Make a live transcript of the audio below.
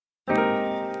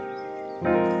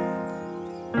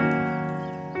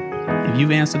If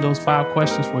you've answered those 5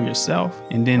 questions for yourself,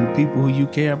 and then the people who you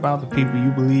care about, the people you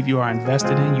believe you are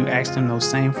invested in, you ask them those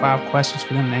same 5 questions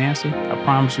for them to answer, I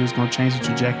promise you it's going to change the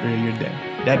trajectory of your day.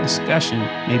 That discussion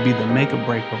may be the make or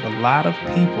break of a lot of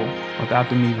people without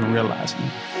them even realizing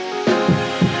it.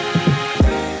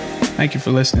 Thank you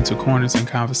for listening to Corners and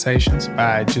Conversations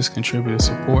by Just Contributor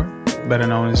Support, better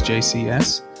known as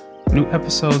JCS. New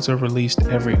episodes are released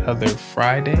every other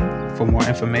Friday. For more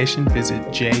information, visit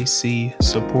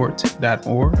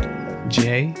jcsupport.org.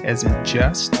 J as in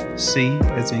just, C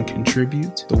as in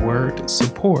contribute, the word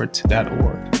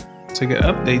support.org. To get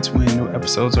updates when new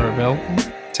episodes are available,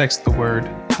 text the word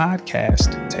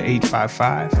podcast to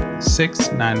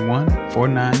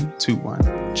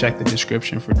 855-691-4921. Check the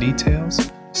description for details.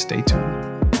 Stay tuned.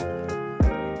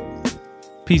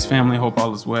 Peace, family. Hope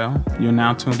all is well. You're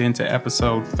now tuned into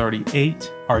episode 38.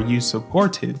 Are you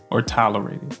supported or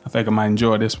tolerated? I think I might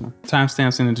enjoy this one.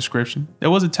 Timestamps in the description. There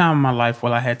was a time in my life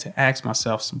where I had to ask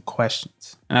myself some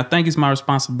questions, and I think it's my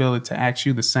responsibility to ask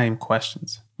you the same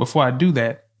questions. Before I do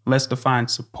that, let's define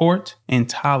support and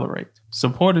tolerate.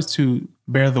 Support is to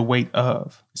bear the weight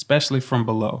of, especially from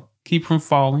below. Keep from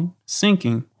falling,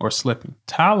 sinking, or slipping.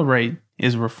 Tolerate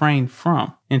is refrain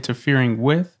from, interfering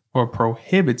with, or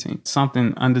prohibiting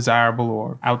something undesirable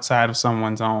or outside of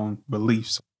someone's own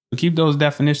beliefs. So keep those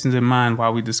definitions in mind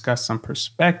while we discuss some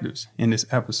perspectives in this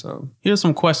episode. Here's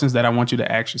some questions that I want you to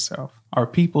ask yourself. Are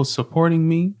people supporting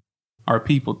me? Are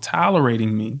people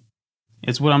tolerating me?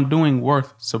 Is what I'm doing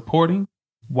worth supporting?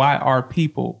 Why are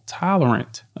people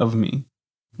tolerant of me?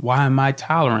 Why am I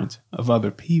tolerant of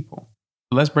other people?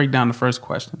 Let's break down the first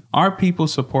question. Are people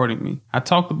supporting me? I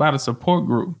talked about a support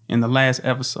group in the last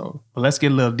episode, but let's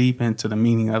get a little deep into the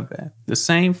meaning of that. The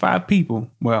same 5 people,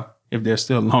 well, if they're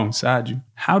still alongside you,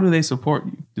 how do they support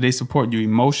you? Do they support you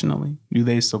emotionally? Do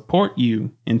they support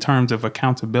you in terms of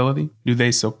accountability? Do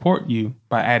they support you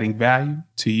by adding value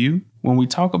to you? When we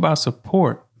talk about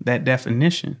support, that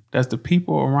definition, does the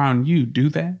people around you do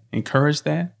that, encourage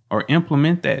that, or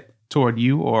implement that toward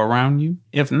you or around you?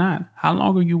 If not, how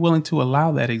long are you willing to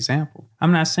allow that example?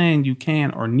 I'm not saying you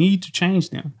can or need to change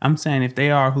them. I'm saying if they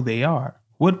are who they are,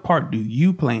 what part do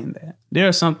you play in that? There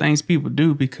are some things people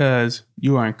do because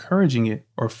you are encouraging it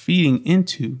or feeding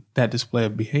into that display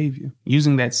of behavior.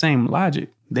 Using that same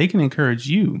logic, they can encourage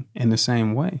you in the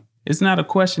same way. It's not a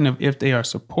question of if they are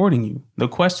supporting you. The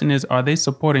question is, are they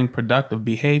supporting productive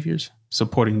behaviors,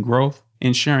 supporting growth?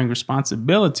 Ensuring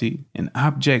responsibility and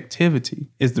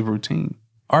objectivity is the routine.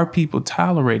 Are people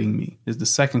tolerating me is the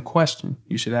second question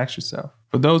you should ask yourself.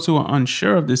 For those who are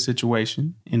unsure of this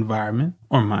situation, environment,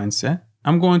 or mindset,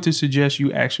 I'm going to suggest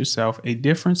you ask yourself a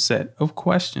different set of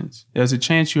questions. There's a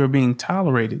chance you are being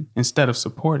tolerated instead of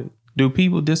supported. Do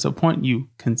people disappoint you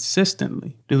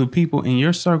consistently? Do the people in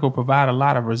your circle provide a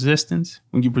lot of resistance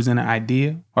when you present an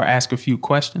idea or ask a few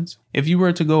questions? If you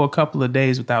were to go a couple of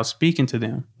days without speaking to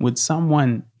them, would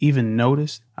someone even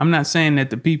notice? I'm not saying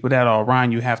that the people that are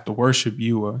around you have to worship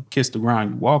you or kiss the ground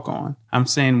you walk on. I'm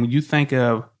saying when you think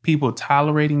of people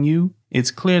tolerating you,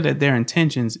 it's clear that their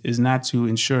intentions is not to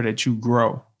ensure that you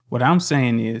grow. What I'm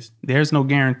saying is there's no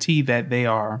guarantee that they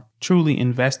are truly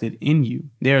invested in you.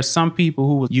 There are some people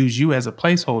who will use you as a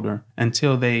placeholder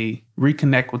until they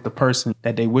reconnect with the person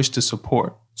that they wish to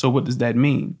support. So what does that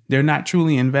mean? They're not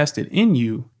truly invested in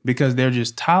you because they're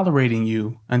just tolerating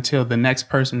you until the next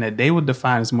person that they would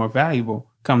define as more valuable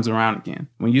comes around again.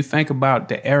 When you think about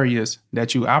the areas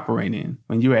that you operate in,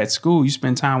 when you're at school, you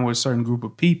spend time with a certain group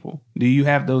of people. Do you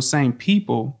have those same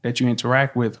people that you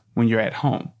interact with when you're at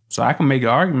home? So I can make an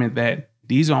argument that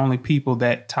these are only people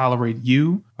that tolerate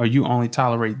you, or you only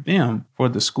tolerate them for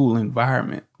the school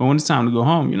environment. But when it's time to go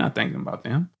home, you're not thinking about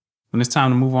them. When it's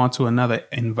time to move on to another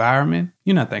environment,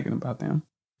 you're not thinking about them.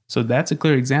 So that's a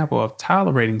clear example of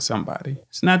tolerating somebody.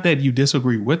 It's not that you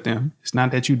disagree with them. It's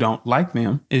not that you don't like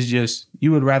them. It's just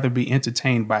you would rather be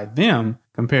entertained by them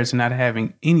compared to not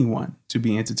having anyone to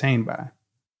be entertained by.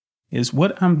 Is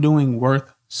what I'm doing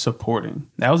worth supporting?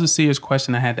 That was a serious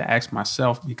question I had to ask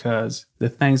myself because the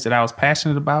things that I was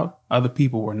passionate about, other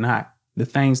people were not. The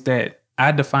things that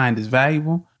I defined as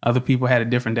valuable, other people had a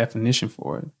different definition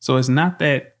for it. So it's not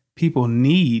that people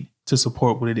need to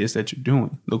support what it is that you're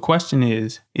doing. The question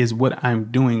is what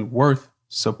I'm doing worth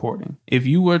supporting? If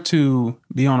you were to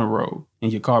be on a road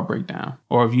and your car break down,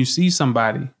 or if you see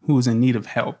somebody who is in need of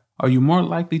help, are you more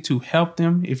likely to help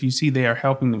them if you see they are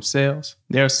helping themselves?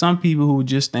 There are some people who would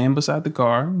just stand beside the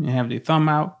car and have their thumb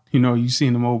out. You know, you see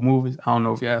in the old movies. I don't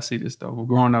know if y'all see this though. But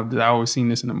growing up, I always seen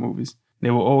this in the movies.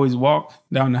 They will always walk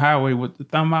down the highway with the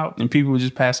thumb out and people would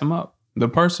just pass them up. The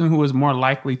person who is more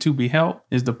likely to be helped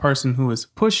is the person who is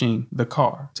pushing the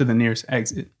car to the nearest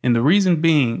exit. And the reason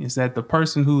being is that the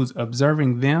person who's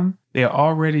observing them, they are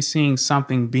already seeing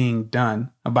something being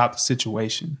done about the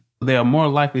situation. They are more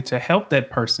likely to help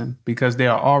that person because they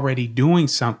are already doing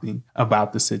something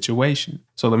about the situation.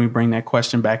 So let me bring that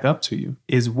question back up to you.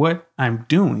 Is what I'm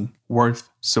doing worth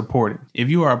supporting? If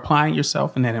you are applying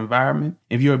yourself in that environment,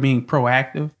 if you are being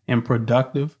proactive and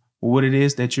productive, what it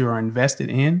is that you are invested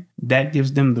in, that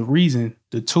gives them the reason,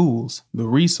 the tools, the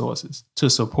resources to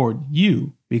support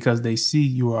you because they see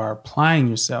you are applying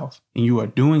yourself and you are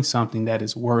doing something that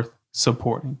is worth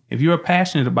supporting. If you are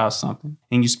passionate about something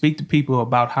and you speak to people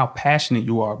about how passionate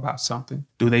you are about something,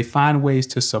 do they find ways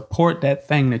to support that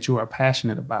thing that you are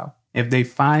passionate about? If they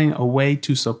find a way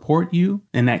to support you,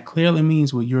 then that clearly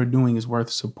means what you're doing is worth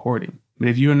supporting. But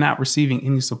if you're not receiving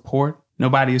any support,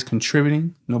 nobody is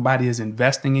contributing, nobody is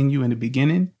investing in you in the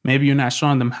beginning, maybe you're not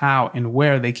showing them how and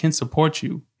where they can support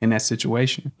you in that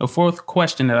situation. The fourth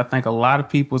question that I think a lot of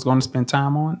people is going to spend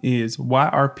time on is, why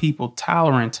are people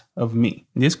tolerant of me?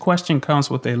 This question comes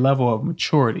with a level of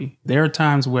maturity. There are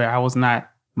times where I was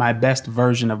not my best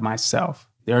version of myself.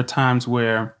 There are times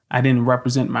where I didn't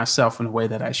represent myself in a way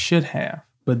that I should have.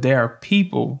 But there are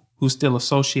people who still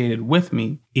associated with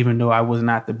me, even though I was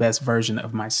not the best version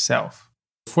of myself.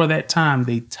 For that time,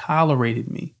 they tolerated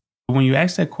me. When you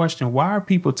ask that question, why are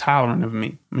people tolerant of me?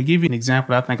 I'm going to give you an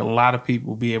example that I think a lot of people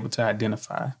will be able to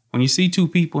identify. When you see two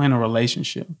people in a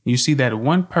relationship, you see that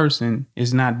one person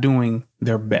is not doing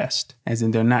their best, as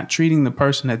in they're not treating the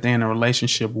person that they're in a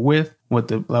relationship with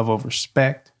the level of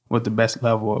respect, with the best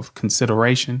level of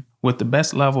consideration, with the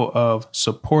best level of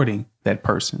supporting that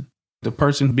person. The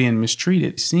person being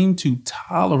mistreated seemed to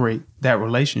tolerate that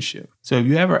relationship. So if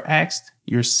you ever asked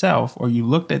yourself, or you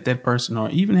looked at that person, or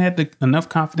even had enough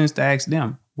confidence to ask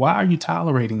them, why are you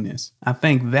tolerating this? I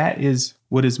think that is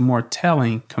what is more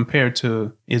telling compared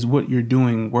to, is what you're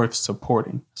doing worth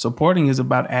supporting? Supporting is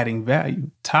about adding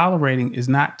value. Tolerating is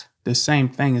not the same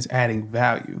thing as adding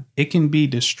value. It can be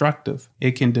destructive.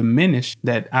 It can diminish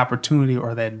that opportunity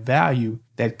or that value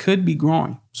that could be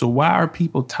growing. So why are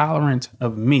people tolerant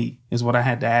of me is what I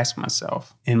had to ask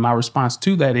myself. And my response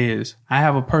to that is, I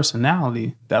have a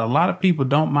personality that a lot of people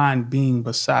don't mind being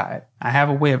beside. I have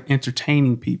a way of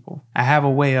entertaining people. I have a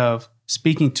way of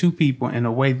speaking to people in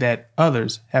a way that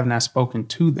others have not spoken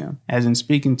to them, as in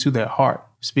speaking to their heart,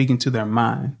 speaking to their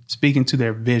mind, speaking to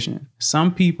their vision.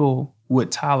 Some people would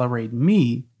tolerate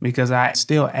me because I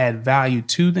still add value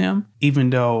to them, even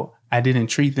though I didn't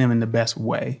treat them in the best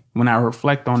way. When I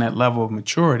reflect on that level of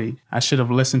maturity, I should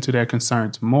have listened to their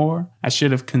concerns more. I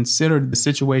should have considered the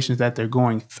situations that they're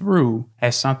going through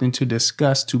as something to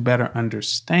discuss to better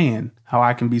understand how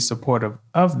I can be supportive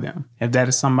of them. If that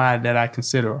is somebody that I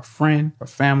consider a friend or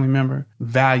family member,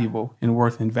 valuable and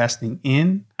worth investing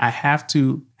in, I have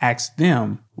to ask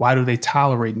them, why do they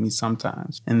tolerate me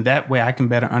sometimes? And that way I can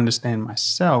better understand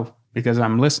myself, because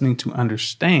I'm listening to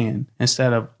understand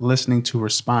instead of listening to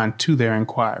respond to their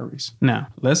inquiries. Now,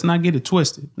 let's not get it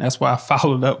twisted. That's why I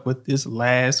followed up with this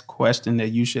last question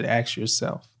that you should ask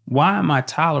yourself. Why am I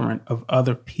tolerant of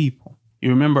other people?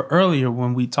 You remember earlier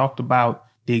when we talked about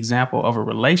the example of a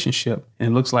relationship, and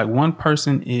it looks like one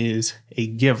person is a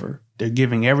giver. They're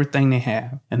giving everything they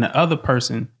have, and the other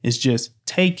person is just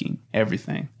taking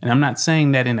everything. And I'm not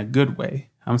saying that in a good way.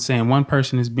 I'm saying one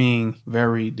person is being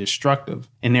very destructive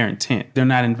in their intent. They're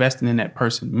not investing in that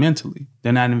person mentally.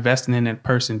 They're not investing in that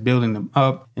person, building them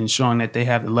up and showing that they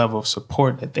have the level of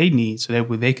support that they need so that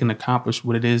way they can accomplish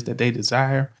what it is that they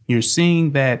desire. You're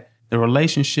seeing that the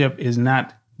relationship is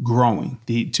not growing.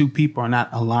 The two people are not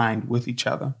aligned with each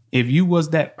other. If you was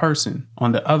that person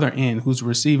on the other end who's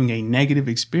receiving a negative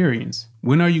experience,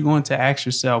 when are you going to ask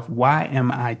yourself, why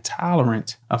am I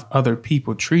tolerant of other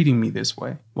people treating me this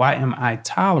way? Why am I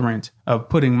tolerant of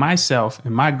putting myself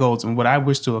and my goals and what I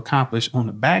wish to accomplish on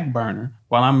the back burner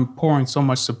while I'm pouring so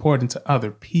much support into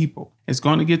other people? It's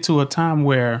going to get to a time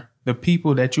where the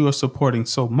people that you are supporting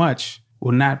so much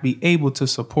will not be able to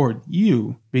support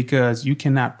you because you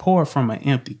cannot pour from an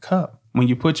empty cup. When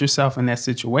you put yourself in that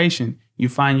situation, you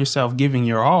find yourself giving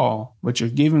your all, but you're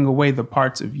giving away the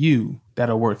parts of you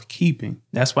that are worth keeping.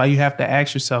 That's why you have to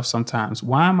ask yourself sometimes,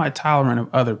 why am I tolerant of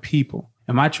other people?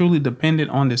 Am I truly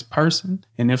dependent on this person?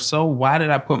 And if so, why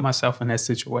did I put myself in that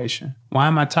situation? Why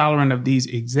am I tolerant of these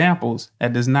examples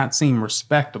that does not seem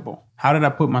respectable? How did I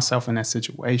put myself in that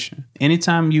situation?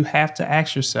 Anytime you have to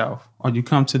ask yourself, or you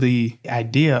come to the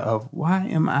idea of, why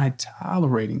am I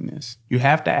tolerating this? You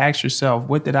have to ask yourself,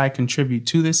 what did I contribute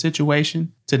to this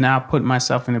situation to now put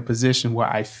myself in a position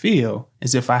where I feel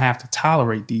as if I have to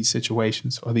tolerate these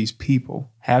situations or these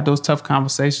people? Have those tough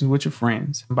conversations with your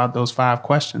friends about those 5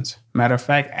 questions. Matter of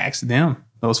fact, ask them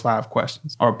those 5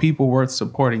 questions. Are people worth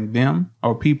supporting them?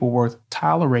 Or people worth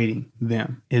tolerating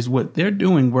them? Is what they're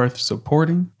doing worth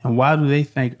supporting? And why do they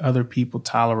think other people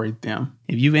tolerate them?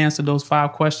 If you've answered those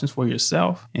 5 questions for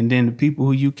yourself, and then the people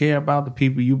who you care about, the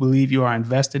people you believe you are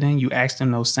invested in, you ask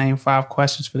them those same 5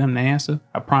 questions for them to answer,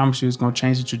 I promise you it's going to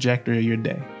change the trajectory of your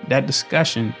day. That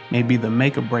discussion may be the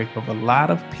make or break of a lot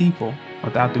of people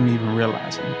without them even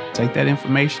realizing it. Take that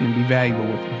information and be valuable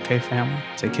with it, okay, family?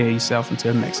 Take care of yourself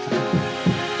until next time.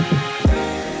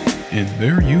 And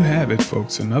there you have it,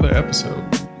 folks, another episode.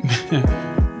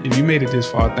 If you made it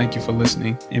this far, thank you for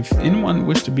listening. If anyone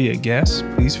wishes to be a guest,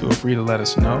 please feel free to let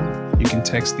us know. You can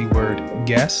text the word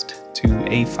guest to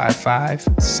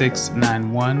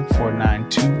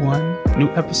 855-691-4921. New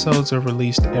episodes are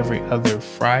released every other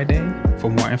Friday. For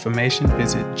more information,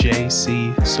 visit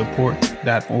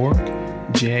jcsupport.org.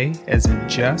 J as in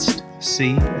just,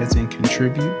 C as in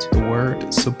contribute, the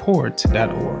word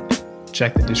support.org.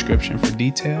 Check the description for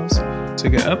details. To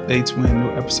get updates when new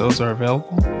episodes are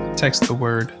available, text the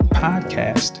word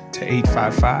podcast to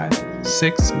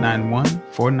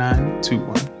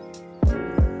 855-691-4921.